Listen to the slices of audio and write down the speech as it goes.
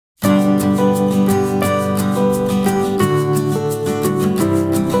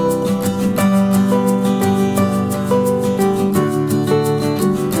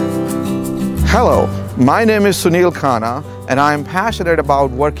My name is Sunil Khanna, and I am passionate about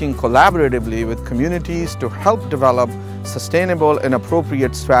working collaboratively with communities to help develop sustainable and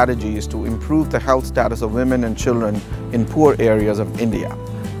appropriate strategies to improve the health status of women and children in poor areas of India.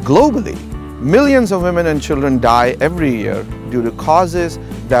 Globally, millions of women and children die every year due to causes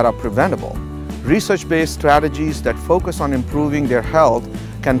that are preventable. Research-based strategies that focus on improving their health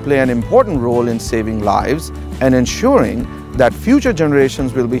can play an important role in saving lives and ensuring that future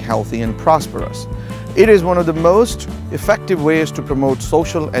generations will be healthy and prosperous. It is one of the most effective ways to promote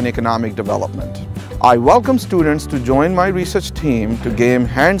social and economic development. I welcome students to join my research team to gain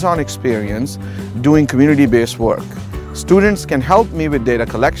hands-on experience doing community-based work. Students can help me with data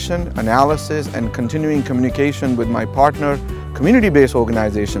collection, analysis, and continuing communication with my partner community-based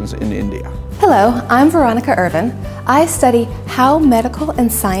organizations in India. Hello, I'm Veronica Urban. I study how medical and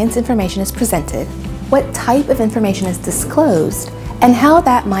science information is presented, what type of information is disclosed, and how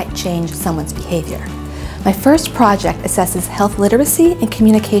that might change someone's behavior. My first project assesses health literacy and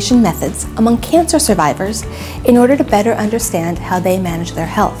communication methods among cancer survivors in order to better understand how they manage their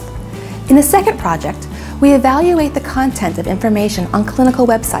health. In the second project, we evaluate the content of information on clinical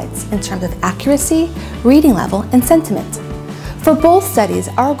websites in terms of accuracy, reading level, and sentiment. For both studies,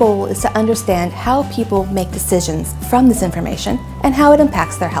 our goal is to understand how people make decisions from this information and how it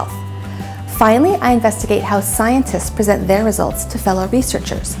impacts their health. Finally, I investigate how scientists present their results to fellow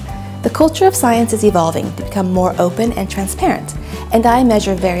researchers. The culture of science is evolving to become more open and transparent, and I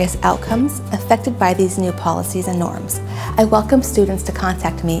measure various outcomes affected by these new policies and norms. I welcome students to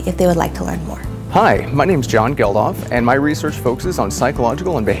contact me if they would like to learn more. Hi, my name is Geldof, and my research focuses on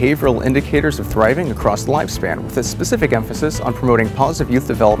psychological and behavioral indicators of thriving across the lifespan, with a specific emphasis on promoting positive youth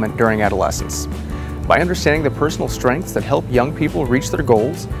development during adolescence. By understanding the personal strengths that help young people reach their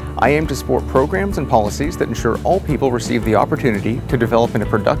goals, I aim to support programs and policies that ensure all people receive the opportunity to develop into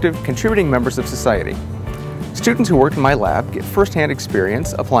productive, contributing members of society. Students who work in my lab get first-hand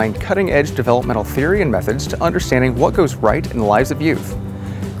experience applying cutting-edge developmental theory and methods to understanding what goes right in the lives of youth.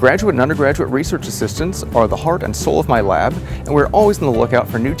 Graduate and undergraduate research assistants are the heart and soul of my lab, and we're always on the lookout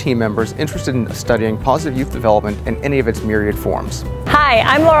for new team members interested in studying positive youth development in any of its myriad forms. Hi,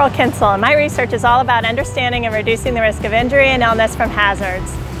 I'm Laurel Kensal, and my research is all about understanding and reducing the risk of injury and illness from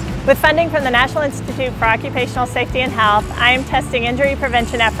hazards. With funding from the National Institute for Occupational Safety and Health, I am testing injury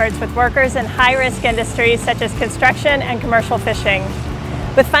prevention efforts with workers in high-risk industries such as construction and commercial fishing.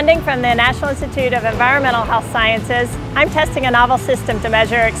 With funding from the National Institute of Environmental Health Sciences, I'm testing a novel system to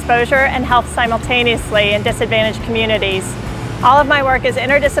measure exposure and health simultaneously in disadvantaged communities. All of my work is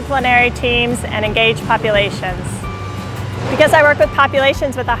interdisciplinary teams and engaged populations. Because I work with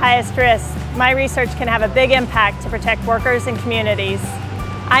populations with the highest risk, my research can have a big impact to protect workers and communities.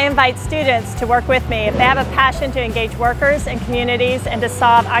 I invite students to work with me if they have a passion to engage workers and communities and to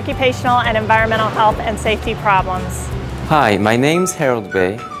solve occupational and environmental health and safety problems. Hi, my name's Harold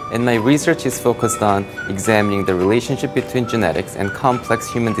Bay, and my research is focused on examining the relationship between genetics and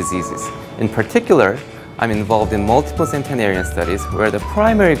complex human diseases. In particular, I'm involved in multiple centenarian studies where the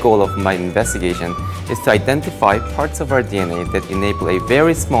primary goal of my investigation is to identify parts of our DNA that enable a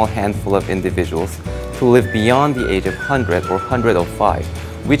very small handful of individuals to live beyond the age of 100 or 105,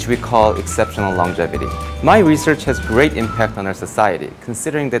 which we call exceptional longevity. My research has great impact on our society,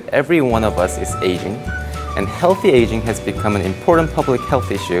 considering that every one of us is aging, and healthy aging has become an important public health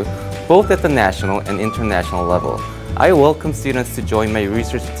issue, both at the national and international level. I welcome students to join my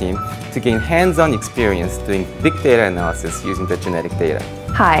research team to gain hands-on experience doing big data analysis using the genetic data.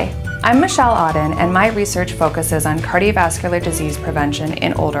 Hi, I'm Michelle Aden, and my research focuses on cardiovascular disease prevention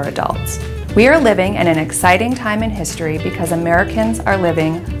in older adults. We are living in an exciting time in history because Americans are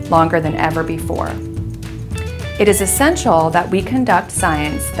living longer than ever before. It is essential that we conduct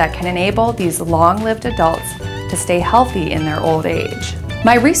science that can enable these long-lived adults to stay healthy in their old age.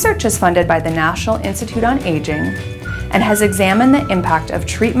 My research is funded by the National Institute on Aging and has examined the impact of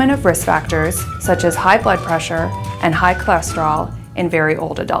treatment of risk factors such as high blood pressure and high cholesterol in very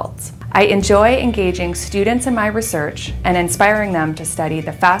old adults. I enjoy engaging students in my research and inspiring them to study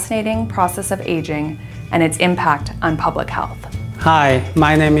the fascinating process of aging and its impact on public health. Hi,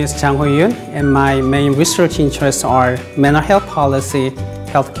 my name is Jang Ho-yoon, and my main research interests are mental health policy,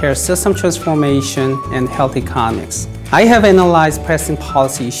 healthcare system transformation, and health economics. I have analyzed pressing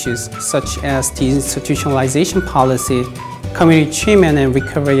policy issues such as deinstitutionalization policy, community treatment and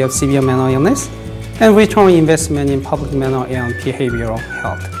recovery of severe mental illness, and return on investment in public mental and behavioral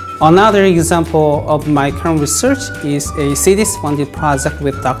health. Another example of my current research is a CDC-funded project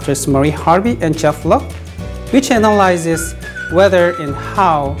with Drs. Murray Harvey and Jeff Luck, which analyzes whether and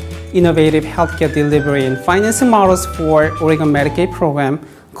how innovative healthcare delivery and financing models for Oregon Medicaid program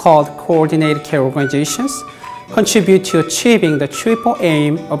called Coordinated Care Organizations, contribute to achieving the triple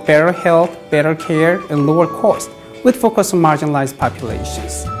aim of better health, better care, and lower cost, with focus on marginalized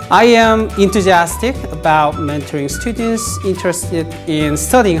populations. I am enthusiastic about mentoring students interested in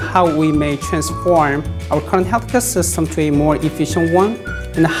studying how we may transform our current healthcare system to a more efficient one,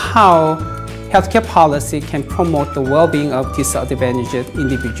 and how healthcare policy can promote the well-being of disadvantaged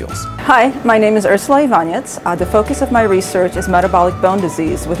individuals. Hi, my name is Ursula Yachtes. The focus of my research is metabolic bone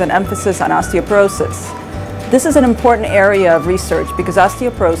disease with an emphasis on osteoporosis. This is an important area of research because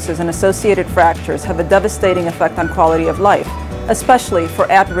osteoporosis and associated fractures have a devastating effect on quality of life, especially for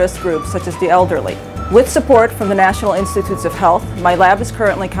at-risk groups such as the elderly. With support from the National Institutes of Health, my lab is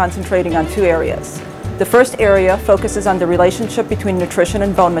currently concentrating on two areas. The first area focuses on the relationship between nutrition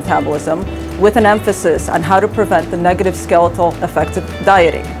and bone metabolism, with an emphasis on how to prevent the negative skeletal effects of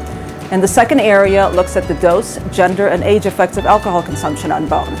dieting. And the second area looks at the dose, gender, and age effects of alcohol consumption on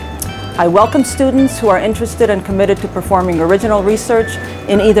bone. I welcome students who are interested and committed to performing original research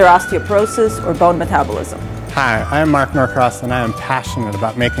in either osteoporosis or bone metabolism. Hi, I am Mark Norcross, and I am passionate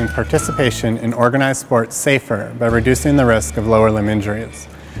about making participation in organized sports safer by reducing the risk of lower limb injuries.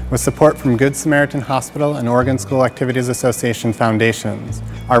 With support from Good Samaritan Hospital and Oregon School Activities Association foundations,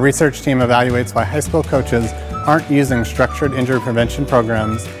 our research team evaluates why high school coaches aren't using structured injury prevention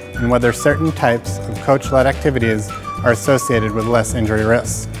programs and whether certain types of coach-led activities are associated with less injury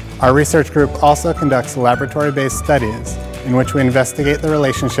risks. Our research group also conducts laboratory-based studies in which we investigate the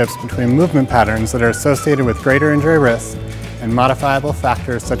relationships between movement patterns that are associated with greater injury risk and modifiable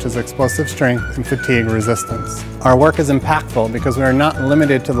factors such as explosive strength and fatigue resistance. Our work is impactful because we are not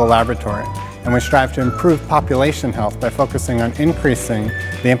limited to the laboratory, and we strive to improve population health by focusing on increasing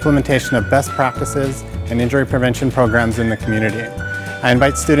the implementation of best practices and injury prevention programs in the community. I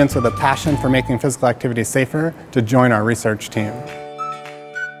invite students with a passion for making physical activity safer to join our research team.